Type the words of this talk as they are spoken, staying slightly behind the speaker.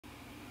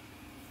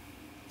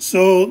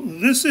So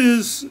this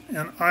is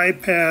an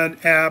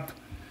iPad app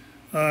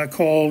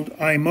called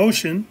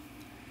Imotion,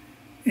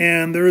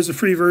 and there is a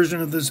free version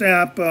of this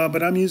app,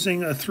 but I'm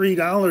using a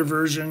 $3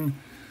 version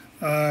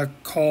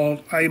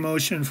called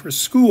Imotion for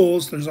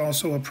Schools. There's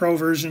also a pro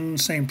version,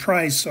 same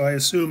price, so I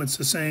assume it's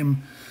the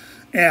same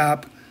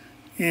app.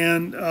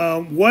 And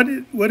what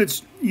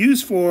it's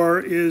used for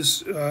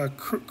is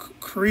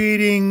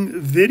creating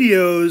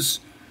videos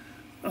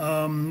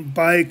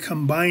by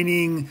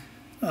combining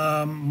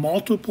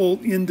multiple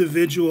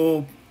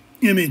individual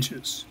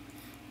images.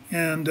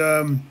 And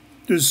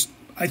there's,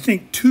 I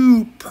think,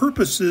 two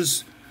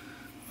purposes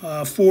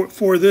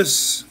for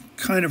this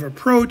kind of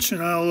approach,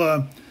 and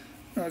I'll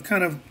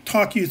kind of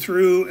talk you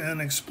through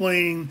and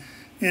explain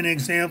an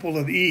example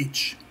of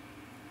each.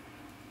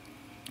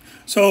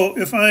 So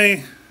if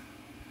I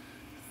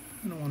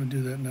don't want to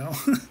do that now.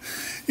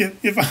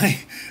 if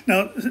I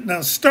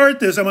now start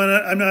this,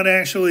 I'm not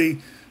actually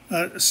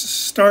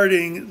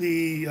starting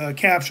the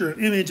capture of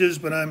images,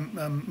 but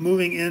I'm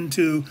moving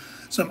into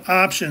some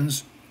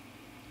options.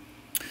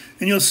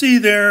 And you'll see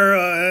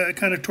there,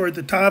 kind of toward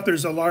the top,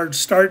 there's a large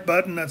start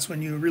button. That's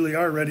when you really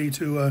are ready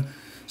to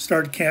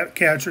start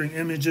capturing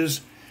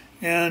images.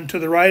 And to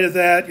the right of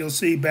that, you'll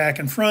see back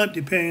and front,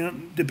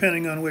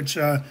 depending on which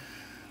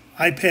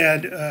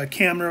iPad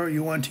camera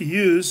you want to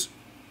use.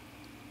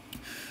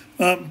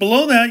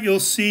 Below that, you'll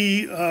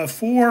see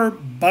 4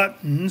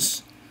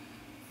 buttons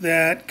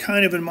that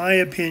kind of, in my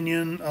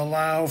opinion,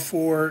 allow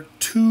for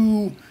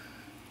 2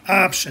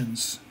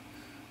 options.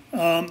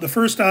 The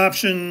first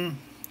option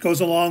goes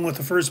along with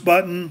the first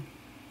button,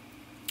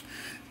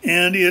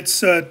 and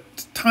it's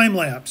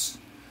time-lapse.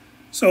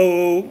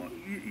 So,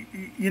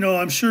 you know,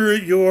 I'm sure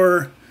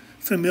you're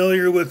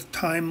familiar with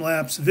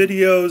time-lapse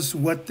videos.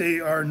 What they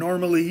are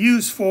normally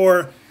used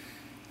for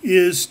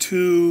is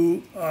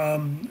to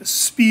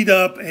speed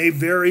up a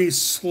very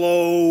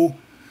slow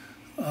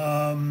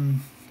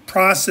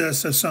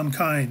process of some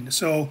kind.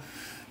 So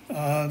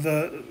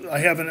I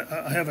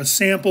have a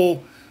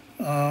sample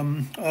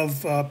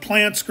of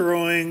plants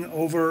growing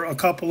over a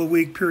couple of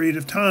week period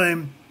of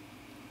time,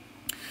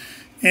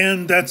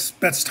 and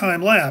that's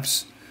time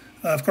lapse.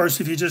 Of course,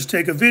 if you just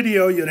take a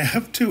video, you'd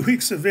have 2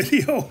 weeks of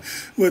video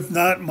with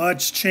not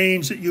much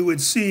change that you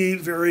would see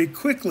very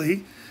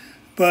quickly.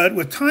 But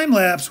with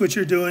time-lapse, what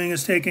you're doing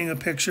is taking a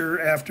picture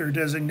after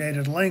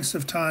designated lengths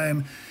of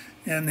time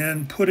and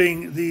then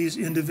putting these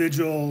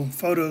individual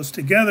photos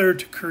together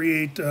to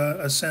create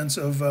a sense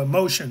of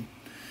motion.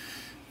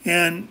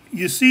 And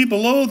you see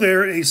below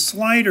there a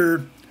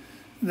slider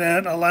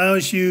that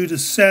allows you to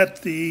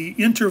set the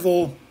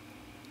interval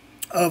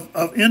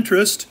of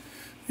interest.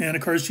 And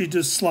of course, you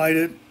just slide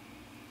it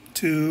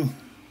to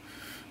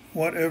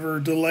whatever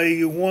delay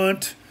you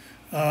want.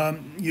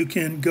 You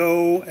can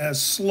go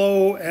as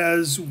slow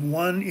as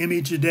 1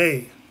 image a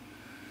day.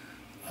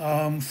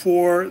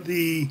 For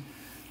the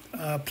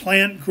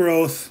plant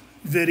growth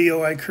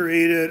video I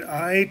created,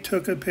 I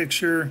took a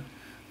picture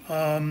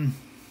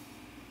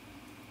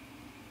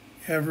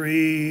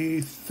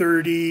every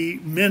 30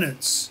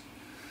 minutes.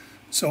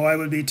 So I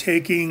would be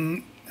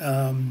taking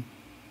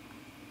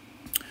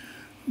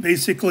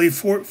basically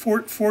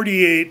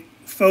 48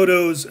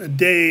 photos a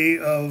day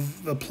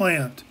of the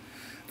plant.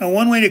 Now,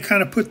 one way to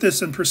kind of put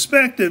this in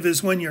perspective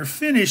is when you're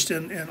finished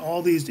and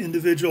all these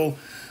individual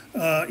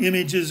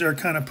images are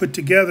kind of put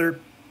together,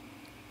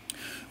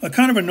 a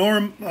kind of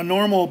a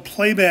normal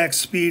playback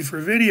speed for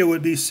video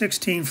would be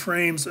 16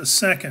 frames a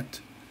second.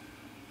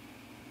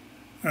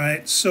 All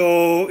right,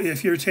 so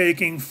if you're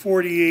taking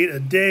 48 a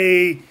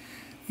day,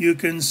 you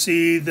can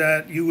see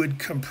that you would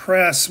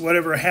compress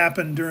whatever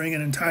happened during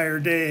an entire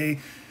day,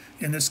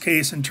 in this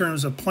case in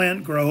terms of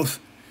plant growth,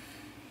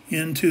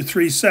 into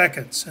 3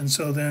 seconds. And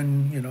so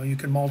then, you know, you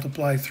can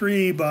multiply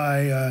 3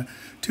 by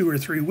 2 or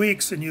 3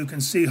 weeks, and you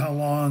can see how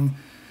long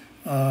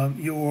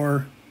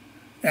your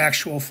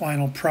actual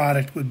final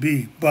product would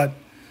be. But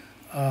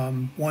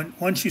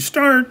once you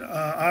start,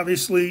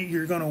 obviously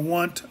you're going to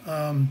want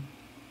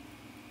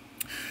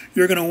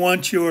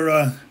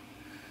your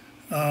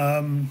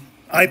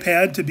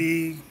iPad to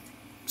be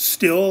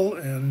still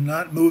and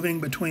not moving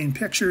between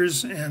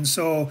pictures, and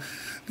so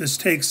this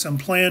takes some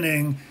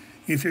planning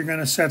if you're going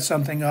to set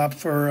something up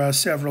for a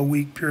several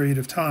week period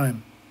of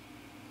time.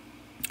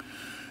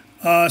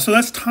 So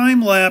that's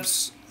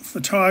time-lapse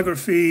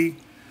photography,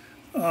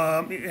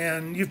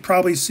 and you've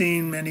probably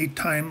seen many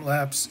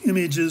time-lapse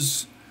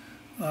images,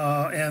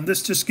 and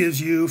this just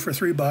gives you, for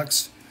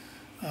 $3,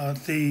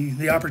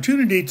 the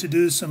opportunity to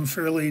do some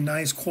fairly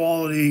nice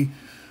quality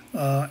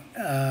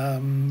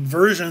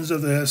versions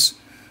of this,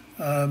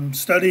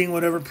 studying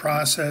whatever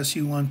process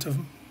you want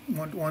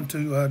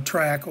to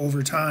track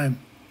over time.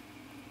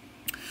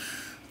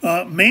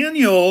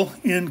 Manual,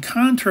 in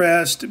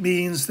contrast,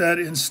 means that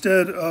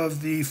instead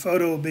of the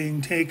photo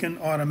being taken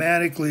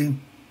automatically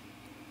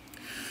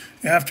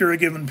after a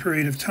given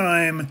period of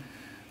time,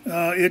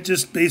 it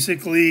just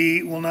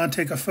basically will not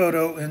take a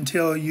photo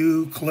until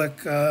you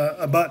click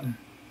a button.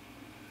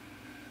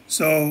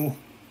 So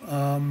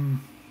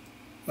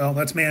Well,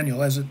 that's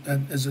manual, as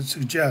it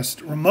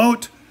suggests.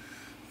 Remote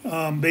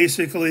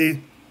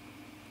basically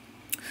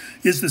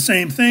is the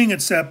same thing,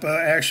 except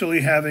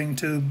actually having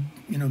to,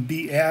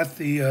 be at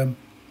the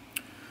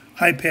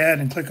iPad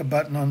and click a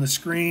button on the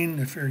screen.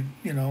 If you're,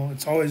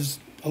 it's always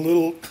a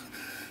little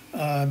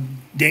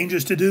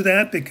dangerous to do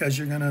that, because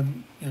you're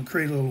going to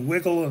create a little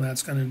wiggle, and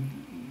that's going to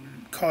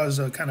cause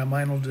a kind of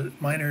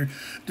minor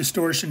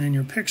distortion in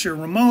your picture.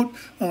 Remote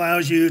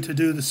allows you to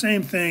do the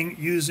same thing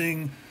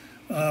using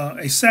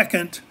a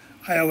second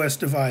iOS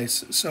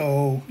device.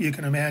 So you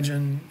can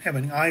imagine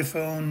having an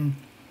iPhone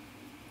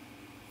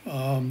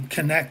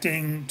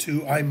connecting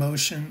to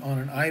Imotion on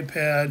an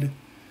iPad,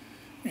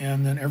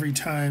 and then every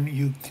time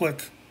you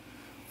click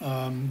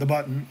the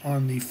button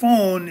on the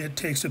phone, it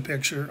takes a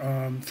picture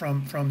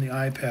from the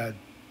iPad.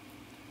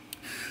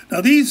 Now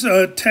these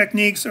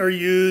techniques are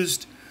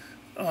used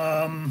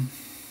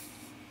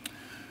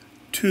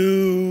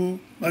to,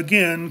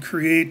 again,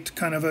 create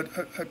kind of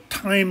a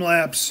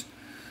time-lapse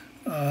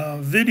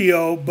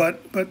video,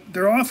 but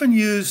they're often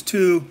used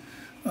to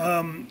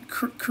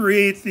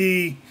create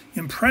the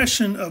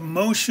impression of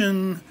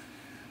motion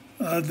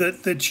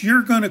that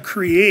you're going to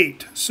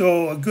create.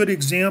 So a good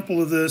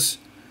example of this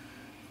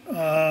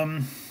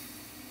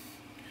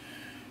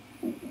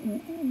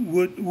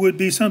would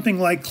be something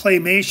like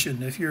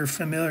claymation, if you're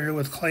familiar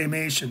with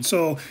claymation.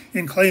 So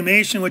in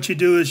claymation, what you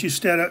do is you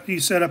set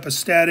up a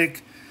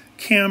static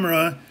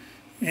camera,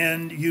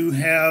 and you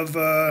have,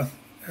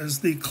 as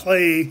the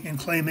clay in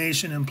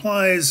claymation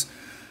implies,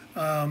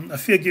 a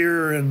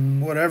figure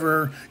and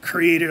whatever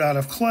created out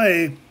of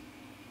clay.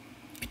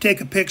 You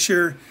take a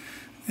picture,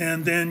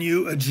 and then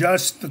you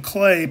adjust the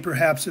clay.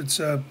 Perhaps it's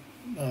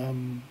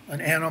an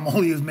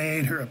animal you've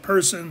made, or a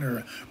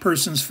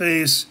person's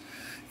face.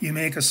 You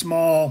make a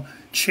small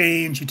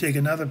change, you take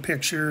another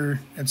picture,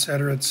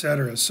 etc.,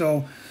 etc.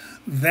 So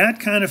that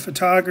kind of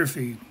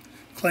photography,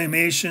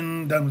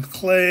 claymation done with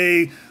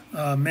clay,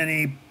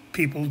 many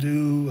people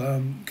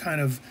do kind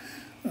of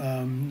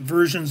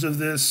versions of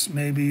this,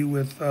 maybe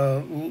with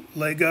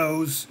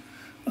Legos,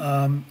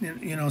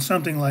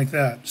 something like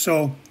that.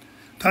 So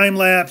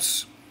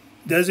time-lapse,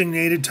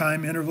 designated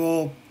time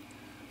interval,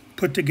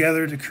 put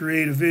together to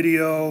create a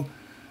video,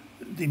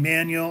 the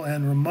manual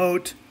and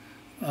remote,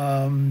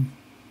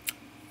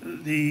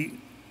 the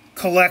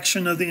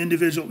collection of the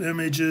individual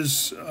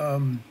images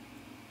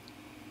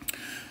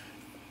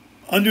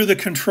under the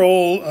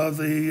control of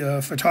the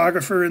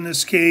photographer in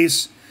this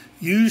case,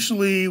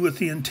 usually with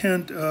the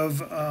intent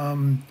of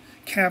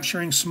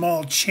capturing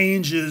small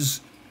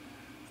changes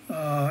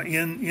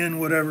in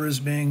whatever is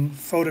being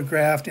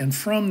photographed, and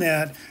from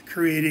that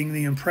creating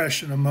the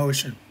impression of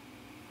motion.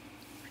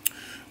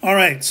 All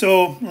right,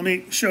 so let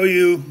me show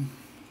you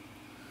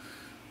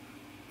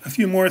a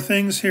few more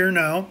things here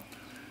now.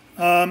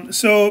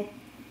 So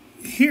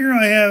here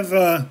I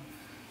have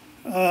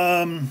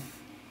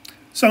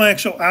some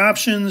actual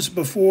options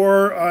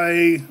before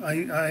I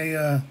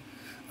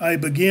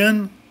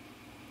begin.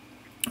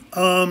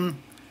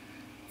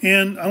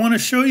 And I want to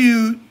show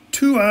you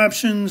two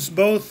options,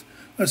 both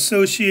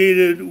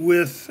associated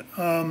with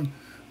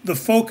the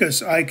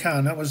focus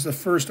icon. That was the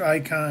first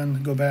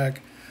icon, go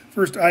back,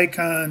 first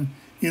icon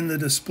in the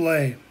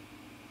display.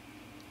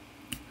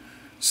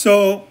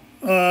 So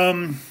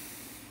the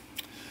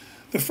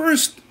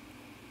first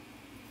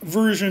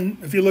version,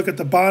 if you look at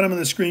the bottom of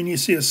the screen, you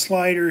see a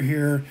slider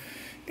here.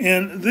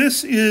 And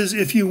this is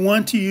if you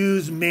want to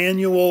use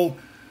manual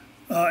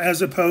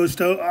as opposed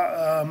to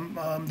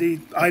the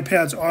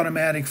iPad's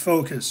automatic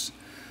focus.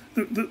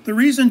 The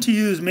reason to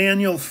use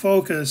manual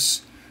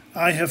focus,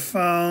 I have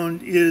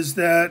found, is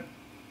that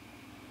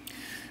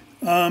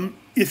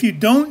if you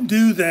don't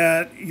do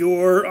that,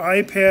 your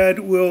iPad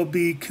will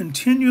be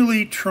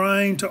continually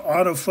trying to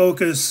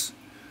autofocus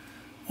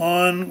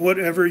on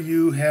whatever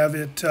you have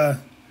it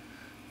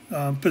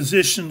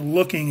positioned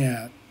looking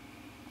at.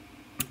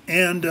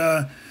 And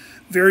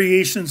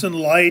variations in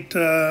light,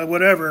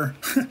 whatever,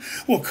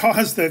 will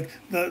cause the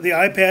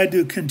iPad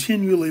to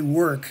continually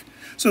work.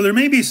 So there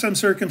may be some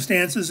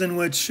circumstances in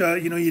which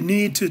you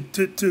need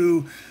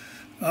to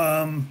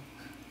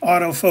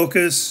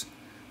autofocus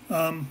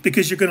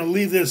because you're going to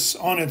leave this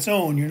on its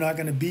own. You're not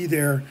going to be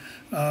there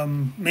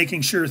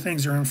making sure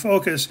things are in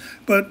focus.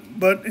 But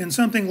in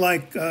something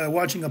like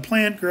watching a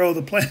plant grow,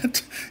 the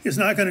plant is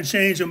not going to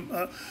change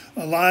a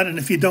lot. And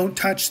if you don't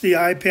touch the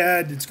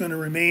iPad, it's going to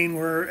remain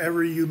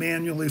wherever you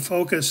manually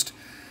focused.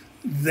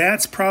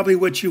 That's probably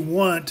what you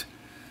want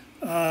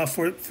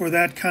for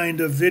that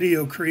kind of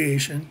video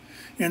creation.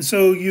 And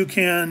so you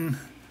can,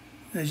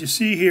 as you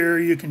see here,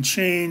 you can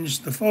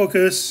change the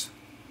focus.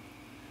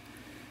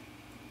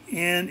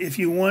 And if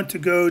you want to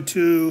go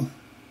to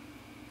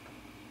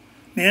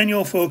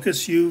manual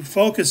focus, you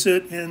focus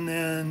it, and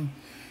then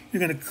you're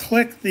going to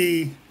click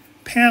the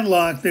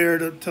padlock there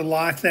to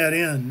lock that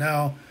in.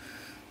 Now,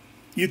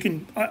 you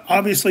can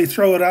obviously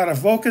throw it out of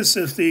focus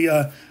if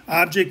the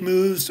object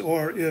moves,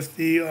 or if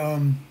the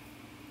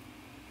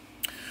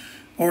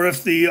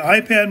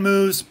iPad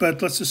moves,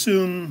 but let's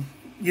assume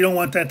you don't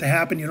want that to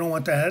happen. You don't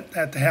want that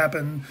to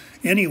happen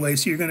anyway.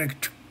 So you're going to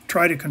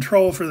try to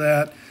control for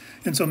that.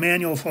 And so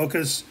manual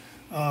focus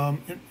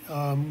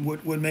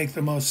would make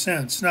the most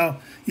sense. Now,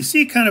 you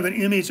see kind of an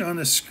image on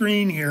the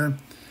screen here.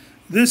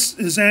 This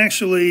is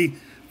actually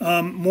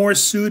more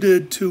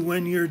suited to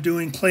when you're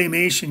doing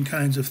claymation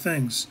kinds of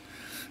things.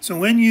 So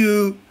when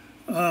you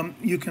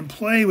can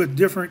play with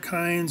different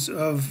kinds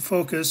of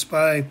focus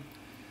by,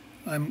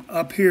 I'm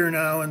up here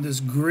now in this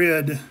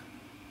grid,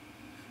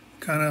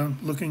 kind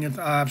of looking at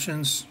the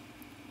options.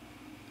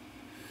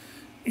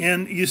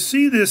 And you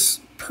see this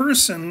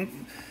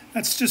person,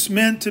 that's just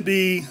meant to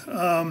be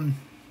an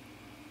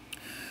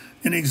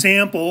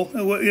example.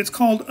 It's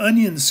called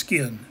onion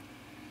skin.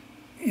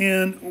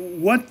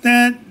 And what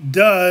that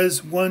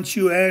does once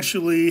you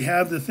actually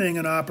have the thing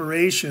in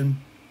operation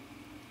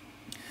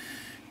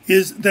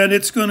is that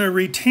it's going to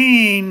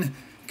retain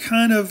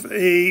kind of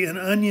an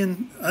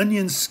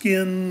onion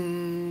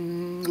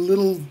skin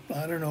little,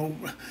 I don't know,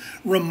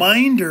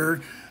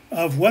 reminder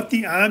of what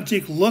the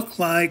object looked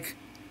like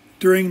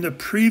during the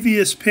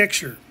previous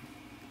picture.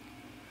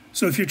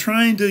 So if you're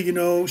trying to, you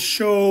know,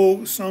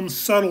 show some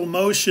subtle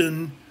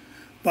motion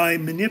by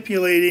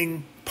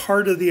manipulating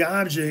part of the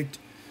object,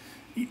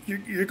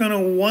 you're going to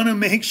want to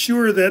make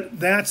sure that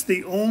that's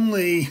the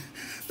only,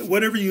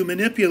 whatever you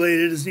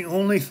manipulated is the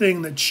only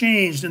thing that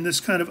changed. And this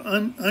kind of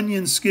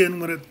onion skin,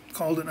 what it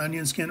called an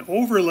onion skin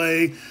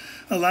overlay,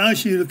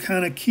 allows you to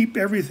kind of keep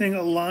everything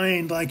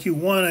aligned like you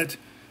want it,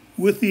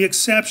 with the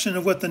exception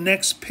of what the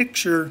next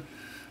picture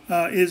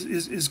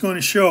is going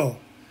to show.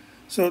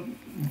 So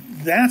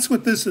that's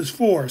what this is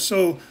for.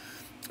 So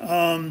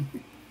a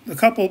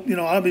couple, you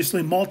know,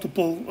 obviously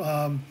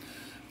multiple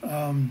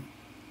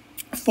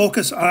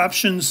focus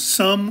options,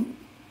 some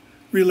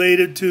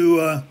related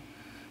to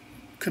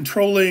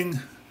controlling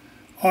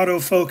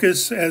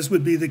autofocus, as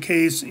would be the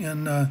case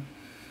in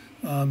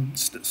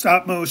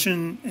stop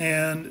motion,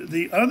 and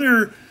the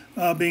other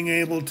being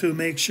able to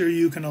make sure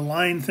you can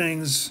align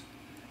things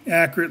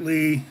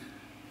accurately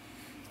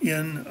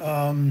in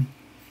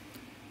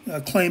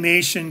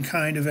claymation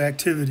kind of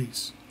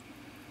activities.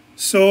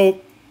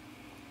 So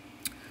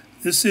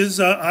this is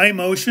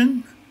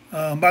Imotion.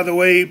 By the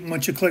way,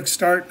 once you click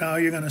start now,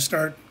 you're going to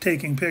start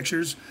taking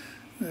pictures.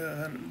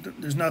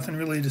 There's nothing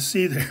really to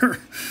see there.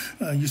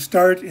 You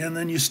start and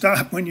then you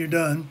stop when you're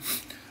done.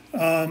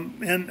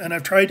 And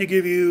I've tried to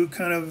give you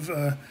kind of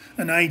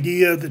an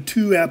idea of the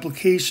two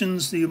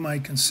applications that you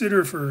might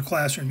consider for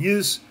classroom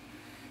use,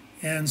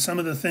 and some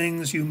of the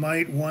things you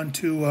might want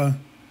to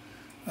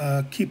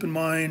keep in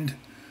mind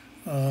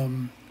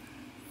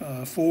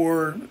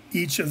for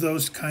each of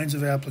those kinds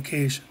of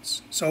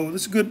applications. So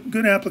this is a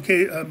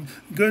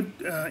good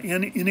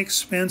and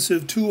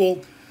inexpensive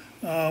tool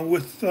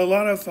with a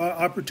lot of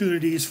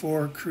opportunities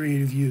for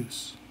creative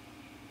use.